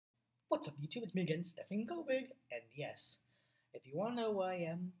What's up, YouTube? It's me again, Stephen Goldberg, and yes, if you want to know who I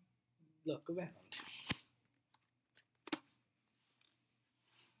am, look around.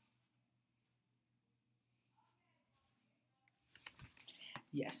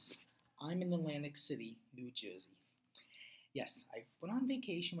 Yes, I'm in Atlantic City, New Jersey. Yes, I went on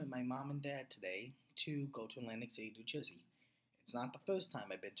vacation with my mom and dad today to go to Atlantic City, New Jersey. It's not the first time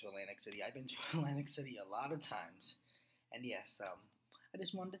I've been to Atlantic City. I've been to Atlantic City a lot of times. And yes, I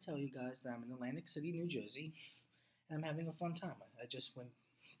just wanted to tell you guys that I'm in Atlantic City, New Jersey, and I'm having a fun time. I just went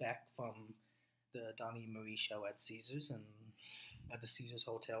back from the Donnie and Marie show at Caesars and at the Caesars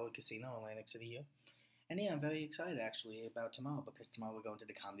Hotel and Casino in Atlantic City here. And yeah, I'm very excited actually about tomorrow because tomorrow we're going to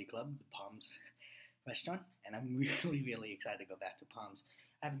the Comedy Club, the Palms restaurant, and I'm really excited to go back to Palms.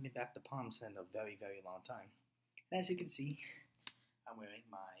 I haven't been back to Palms in a very long time. And as you can see, I'm wearing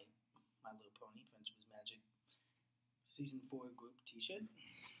My Little Pony Friendship is Magic Season 4 group t-shirt.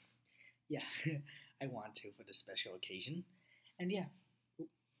 Yeah, I want to for this special occasion. And yeah,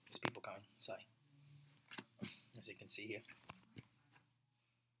 there's people coming, sorry. As you can see here.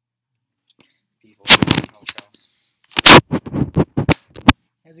 People in hotels.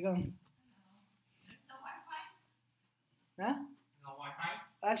 How's it going? No Wi-Fi? Huh? No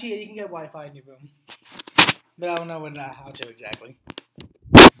Wi-Fi? Actually, you can get Wi-Fi in your room. But I don't know how to exactly.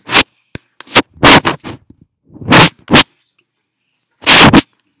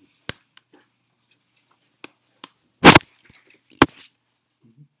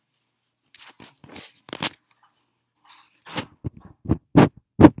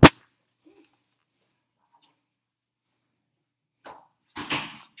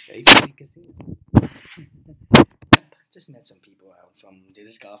 Very busy casino. Yep, just met some people out they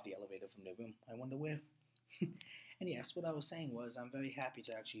just got off the elevator from their room. I wonder where. And yes, what I was saying was I'm very happy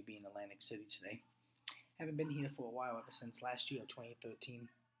to actually be in Atlantic City today. Haven't been here for a while, ever since last year, 2013.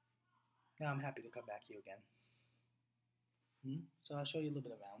 Now I'm happy to come back here again. So I'll show you a little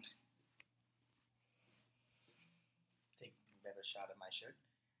bit around. Take a better shot of my shirt.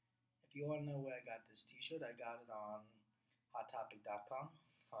 If you want to know where I got this t-shirt, I got it on HotTopic.com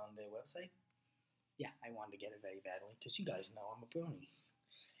on their website. Yeah, I wanted to get it very badly because you guys know I'm a brony.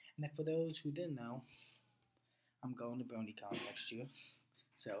 And for those who didn't know, I'm going to BronyCon next year.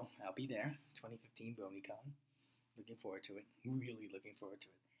 So I'll be there, 2015 BronyCon. Looking forward to it. Really looking forward to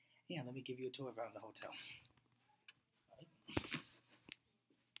it. Yeah, let me give you a tour around the hotel. Right.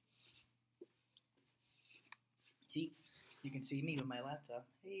 See, you can see me with my laptop.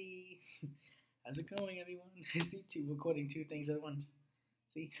 Hey, how's it going, everyone? See, recording two things at once.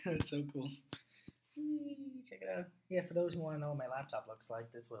 See, that's so cool. Check it out. Yeah, for those who want to know what my laptop looks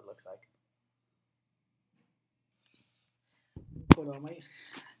like, this is what it looks like.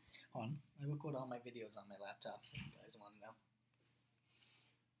 I record all my videos on my laptop, if you guys want to know.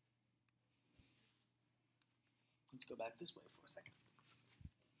 Let's go back this way for a second.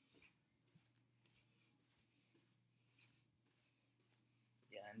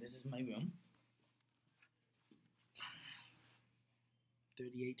 Yeah, and this is my room.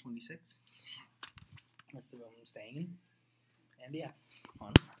 3826. That's the room I'm staying in. And yeah,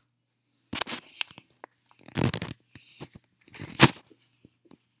 on.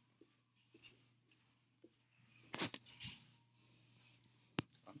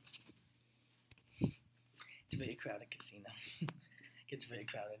 It's a very crowded casino. It gets very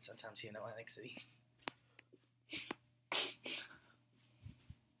crowded sometimes here in Atlantic City.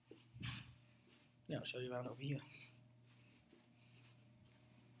 Yeah, I'll show you around over here.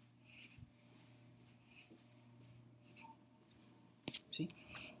 See?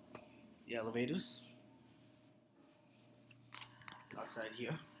 The elevators. Outside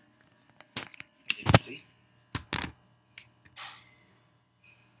here. As you can see.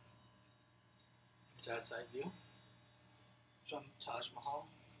 It's outside view. From Taj Mahal,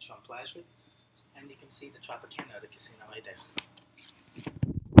 from Plaza. And you can see the Tropicana of the casino right there.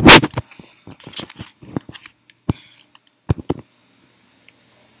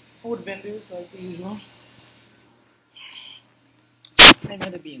 Old vendors like the usual. I'd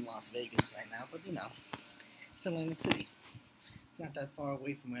rather be in Las Vegas right now, but you know, it's Atlantic City. It's not that far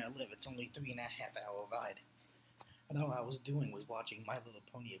away from where I live. It's only 3.5-hour ride. And all I was doing was watching My Little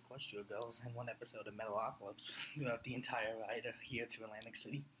Pony Equestria Girls and one episode of Metalocalypse throughout the entire ride here to Atlantic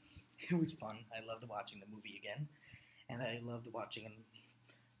City. It was fun. I loved watching the movie again. And I loved watching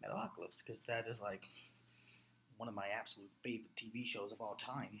Metalocalypse because that is like one of my absolute favorite TV shows of all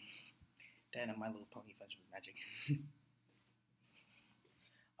time. That and My Little Pony Friendship is Magic.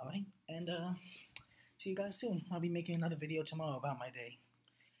 Alright, and see you guys soon. I'll be making another video tomorrow about my day.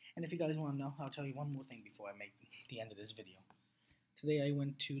 And if you guys want to know, I'll tell you one more thing before I make the end of this video. Today I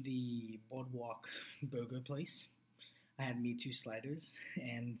went to the Boardwalk Burger place. I had me two sliders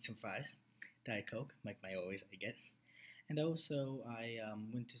and some fries, Diet Coke, like my always I get. And also I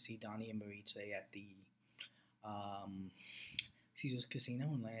went to see Donnie and Marie today at the um, Caesar's Casino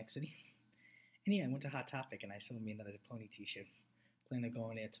in Atlantic City. And yeah, I went to Hot Topic and I saw me another Pony t-shirt. Plan on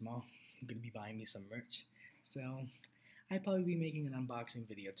going there tomorrow. I'm gonna be buying me some merch. So I'll probably be making an unboxing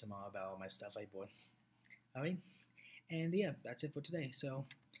video tomorrow about all my stuff I bought. Alright? And yeah, that's it for today. So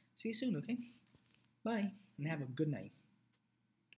see you soon, okay? Bye, and have a good night.